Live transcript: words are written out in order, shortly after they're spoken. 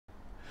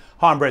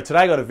Hi, I'm Brett. Today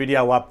I got a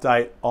video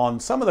update on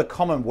some of the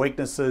common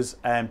weaknesses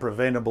and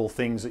preventable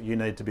things that you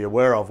need to be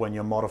aware of when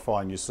you're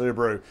modifying your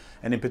Subaru.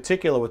 And in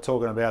particular, we're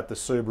talking about the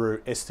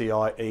Subaru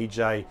STI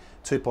EJ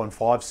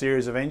 2.5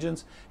 series of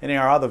engines. In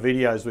our other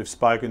videos, we've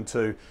spoken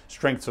to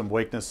strengths and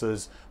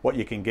weaknesses, what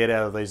you can get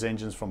out of these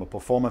engines from a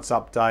performance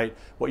update,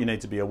 what you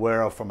need to be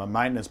aware of from a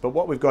maintenance. But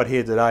what we've got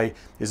here today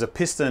is a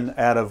piston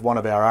out of one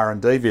of our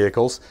R&D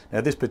vehicles.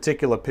 Now, this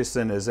particular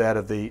piston is out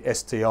of the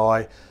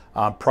STI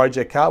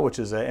project car, which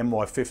is a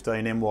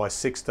MY15,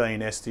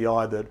 MY16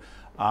 STI that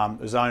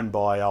is owned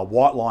by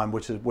Whiteline,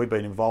 which we've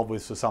been involved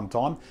with for some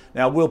time.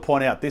 Now, we'll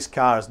point out this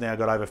car has now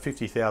got over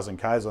 50,000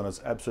 Ks on it.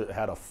 It's absolutely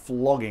had a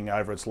flogging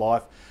over its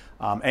life.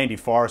 Andy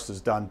Forrest has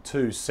done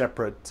two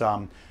separate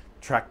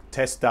track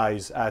test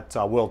days at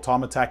World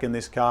Time Attack in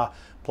this car,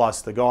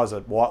 plus the guys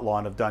at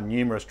Whiteline have done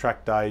numerous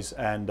track days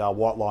and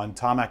Whiteline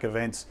tarmac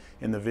events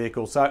in the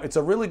vehicle. So it's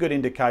a really good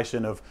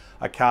indication of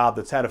a car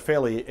that's had a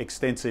fairly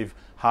extensive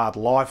hard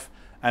life,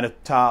 and a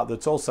car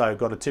that's also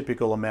got a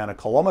typical amount of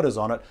kilometres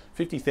on it.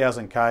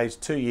 50,000 Ks,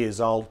 2 years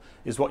old,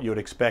 is what you would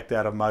expect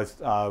out of most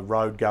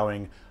road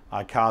going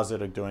cars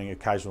that are doing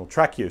occasional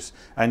track use.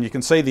 And you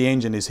can see the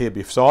engine is here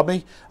beside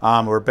me.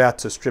 We're about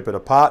to strip it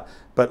apart,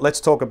 but let's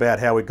talk about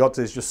how we got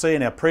to this. You'll see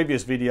in our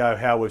previous video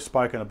how we've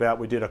spoken about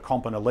we did a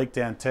comp and a leak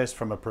down test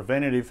from a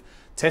preventative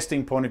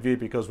testing point of view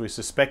because we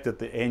suspected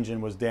the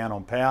engine was down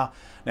on power.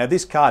 Now,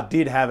 this car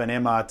did have an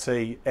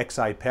MRT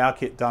XA power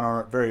kit done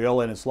on it very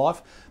early in its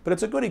life, but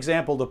it's a good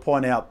example to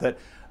point out that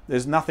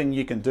there's nothing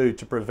you can do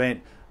to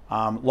prevent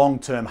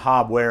long-term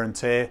hard wear and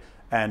tear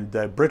and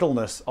the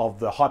brittleness of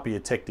the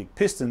hypereutectic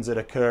pistons that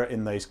occur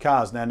in these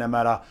cars. Now, no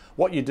matter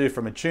what you do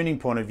from a tuning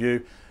point of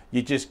view,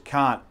 you just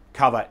can't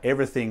cover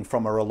everything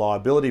from a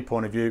reliability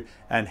point of view,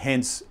 and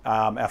hence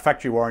our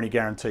factory warranty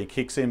guarantee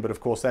kicks in, but of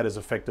course that is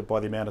affected by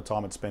the amount of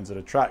time it spends at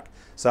a track.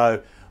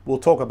 So we'll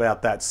talk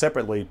about that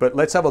separately, but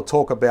let's have a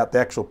talk about the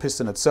actual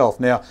piston itself.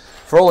 Now,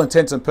 for all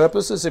intents and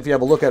purposes, if you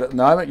have a look at it at the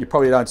moment, you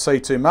probably don't see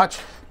too much,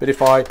 but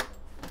if I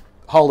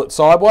hold it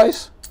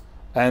sideways,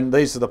 and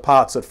these are the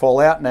parts that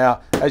fall out.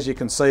 Now, as you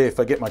can see, if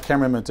I get my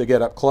cameraman to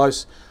get up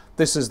close,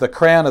 this is the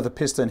crown of the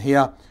piston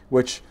here,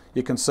 which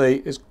you can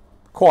see is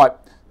quite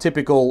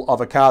typical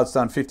of a car that's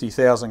done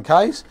 50,000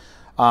 Ks.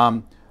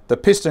 The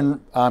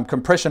piston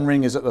compression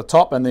ring is at the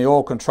top and the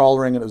oil control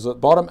ring is at the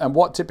bottom. And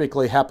what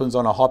typically happens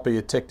on a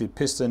hypereutectic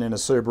piston in a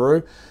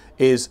Subaru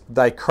is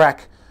they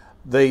crack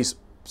these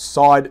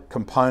side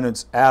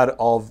components out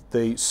of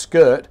the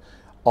skirt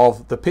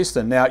of the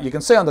piston. Now, you can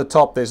see on the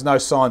top there's no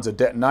signs of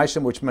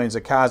detonation, which means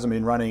the car hasn't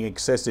been running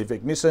excessive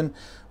ignition.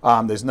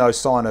 There's no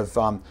sign of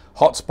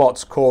hot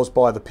spots caused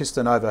by the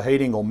piston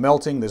overheating or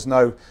melting. There's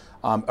no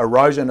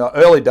erosion.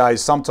 Early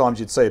days, sometimes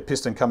you'd see a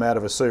piston come out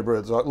of a Subaru.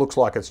 It looks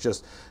like it's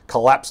just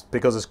collapsed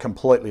because it's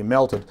completely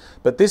melted.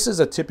 But this is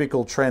a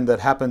typical trend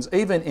that happens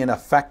even in a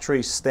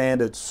factory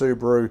standard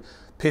Subaru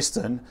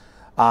piston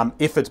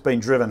if it's been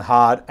driven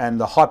hard, and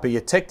the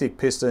hypereutectic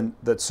piston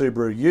that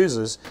Subaru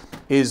uses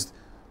is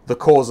the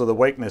cause of the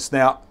weakness.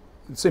 Now,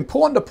 it's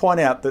important to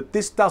point out that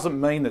this doesn't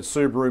mean that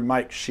Subaru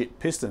makes shit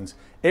pistons.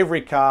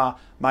 Every car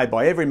made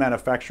by every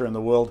manufacturer in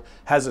the world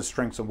has its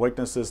strengths and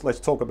weaknesses. Let's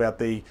talk about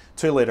the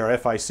 2-litre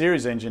FA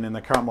series engine in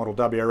the current model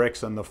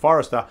WRX and the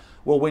Forester.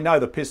 Well, we know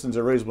the pistons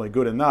are reasonably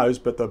good in those,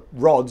 but the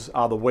rods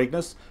are the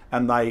weakness,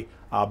 and they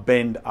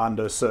bend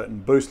under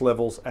certain boost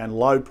levels and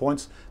load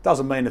points.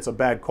 Doesn't mean it's a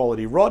bad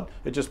quality rod.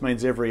 It just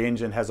means every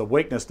engine has a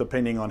weakness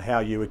depending on how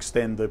you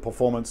extend the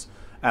performance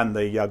and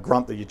the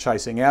grunt that you're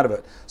chasing out of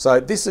it.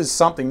 So this is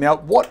something. Now,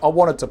 what I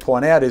wanted to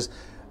point out is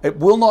it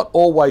will not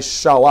always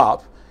show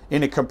up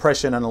in a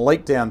compression and a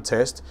leak down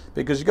test,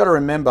 because you've got to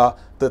remember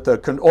that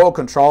the oil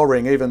control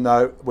ring, even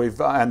though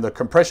and the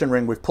compression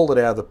ring, we've pulled it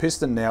out of the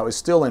piston now, is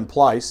still in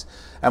place.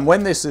 And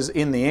when this is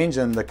in the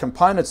engine, the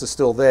components are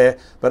still there,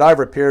 but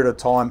over a period of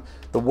time,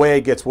 the wear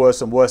gets worse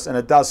and worse, and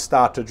it does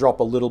start to drop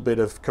a little bit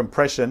of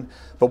compression.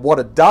 But what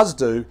it does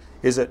do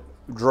is it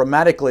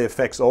dramatically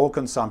affects oil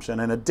consumption,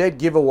 and a dead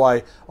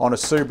giveaway on a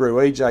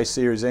Subaru EJ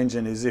series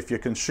engine is if you're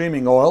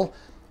consuming oil,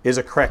 is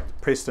a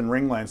cracked piston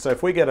ringland. So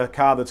if we get a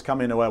car that's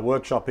come into our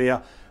workshop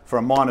here for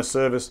a minor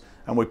service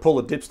and we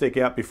pull the dipstick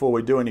out before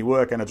we do any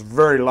work and it's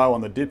very low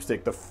on the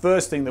dipstick, the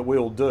first thing that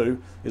we'll do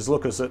is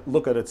look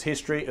at its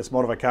history, its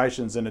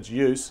modifications and its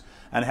use,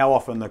 and how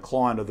often the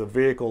client of the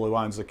vehicle who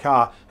owns the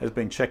car has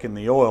been checking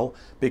the oil,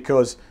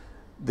 because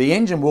the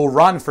engine will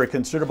run for a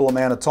considerable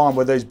amount of time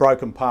with these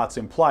broken parts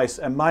in place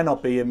and may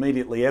not be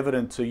immediately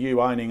evident to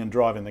you owning and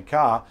driving the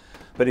car.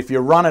 But if you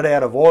run it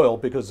out of oil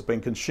because it's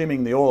been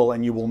consuming the oil,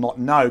 and you will not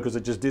know because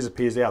it just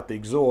disappears out the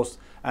exhaust,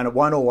 and it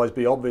won't always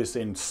be obvious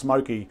in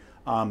smoky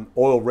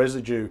oil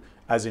residue,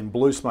 as in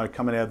blue smoke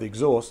coming out of the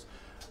exhaust,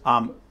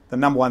 the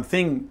number one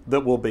thing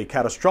that will be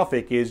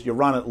catastrophic is you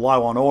run it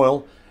low on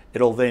oil,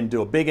 it'll then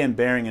do a big end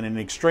bearing, and in an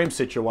extreme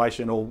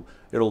situation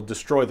it'll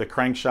destroy the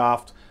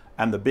crankshaft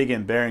and the big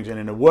end bearings, and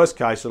in a worst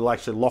case it'll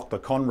actually lock the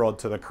conrod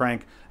to the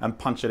crank and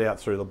punch it out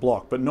through the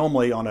block. But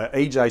normally on an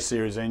EJ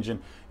series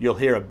engine you'll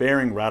hear a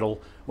bearing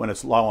rattle when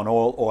it's low on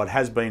oil, or it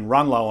has been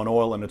run low on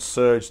oil and it's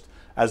surged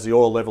as the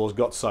oil level has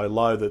got so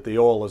low that the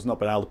oil has not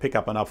been able to pick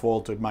up enough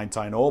oil to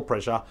maintain oil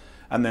pressure,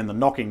 and then the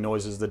knocking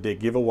noise is the dead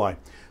giveaway.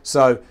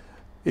 So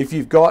if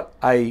you've got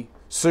a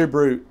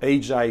Subaru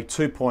EJ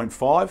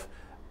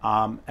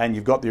 2.5 and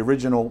you've got the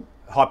original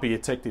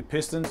hypereutectic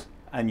pistons,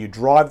 and you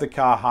drive the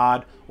car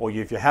hard, or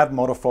if you have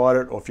modified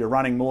it, or if you're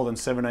running more than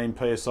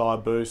 17 psi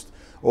boost,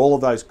 all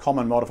of those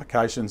common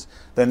modifications,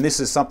 then this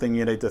is something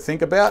you need to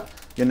think about.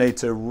 You need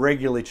to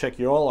regularly check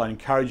your oil. I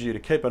encourage you to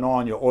keep an eye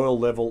on your oil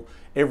level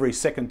every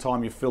second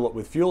time you fill it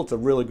with fuel. It's a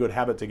really good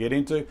habit to get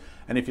into.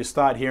 And if you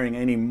start hearing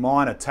any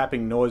minor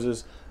tapping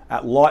noises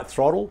at light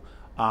throttle,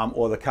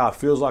 or the car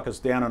feels like it's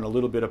down on a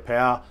little bit of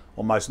power,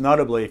 or most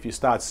notably if you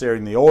start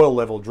seeing the oil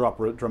level drop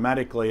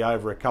dramatically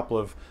over a couple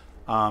of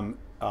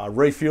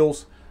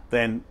refuels,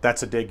 then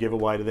that's a dead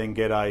giveaway to then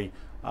get a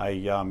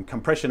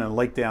compression and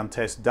leak down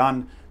test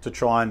done to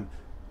try and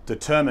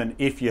determine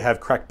if you have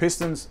cracked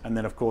pistons. And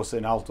then of course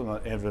an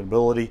ultimate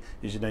inevitability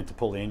is you need to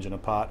pull the engine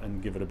apart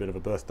and give it a bit of a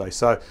birthday.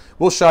 So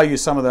we'll show you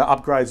some of the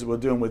upgrades that we're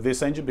doing with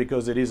this engine,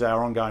 because it is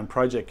our ongoing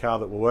project car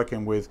that we're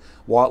working with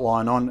White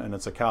Line on, and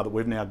it's a car that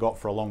we've now got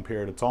for a long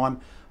period of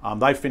time.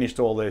 They've finished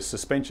all their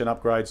suspension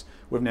upgrades.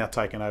 We've now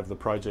taken over the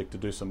project to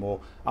do some more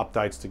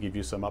updates, to give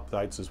you some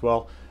updates as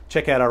well.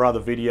 Check out our other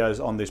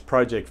videos on this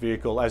project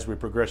vehicle as we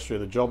progress through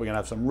the job. We're going to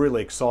have some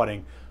really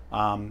exciting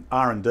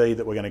R&D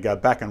that we're going to go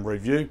back and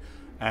review,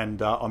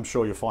 and I'm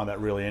sure you'll find that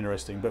really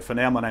interesting. But for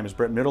now, my name is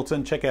Brett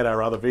Middleton. Check out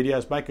our other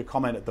videos, make a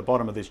comment at the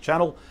bottom of this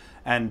channel,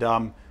 and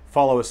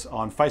follow us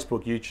on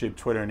Facebook, YouTube,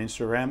 Twitter and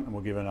Instagram, and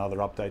we'll give another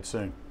update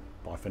soon.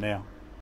 Bye for now.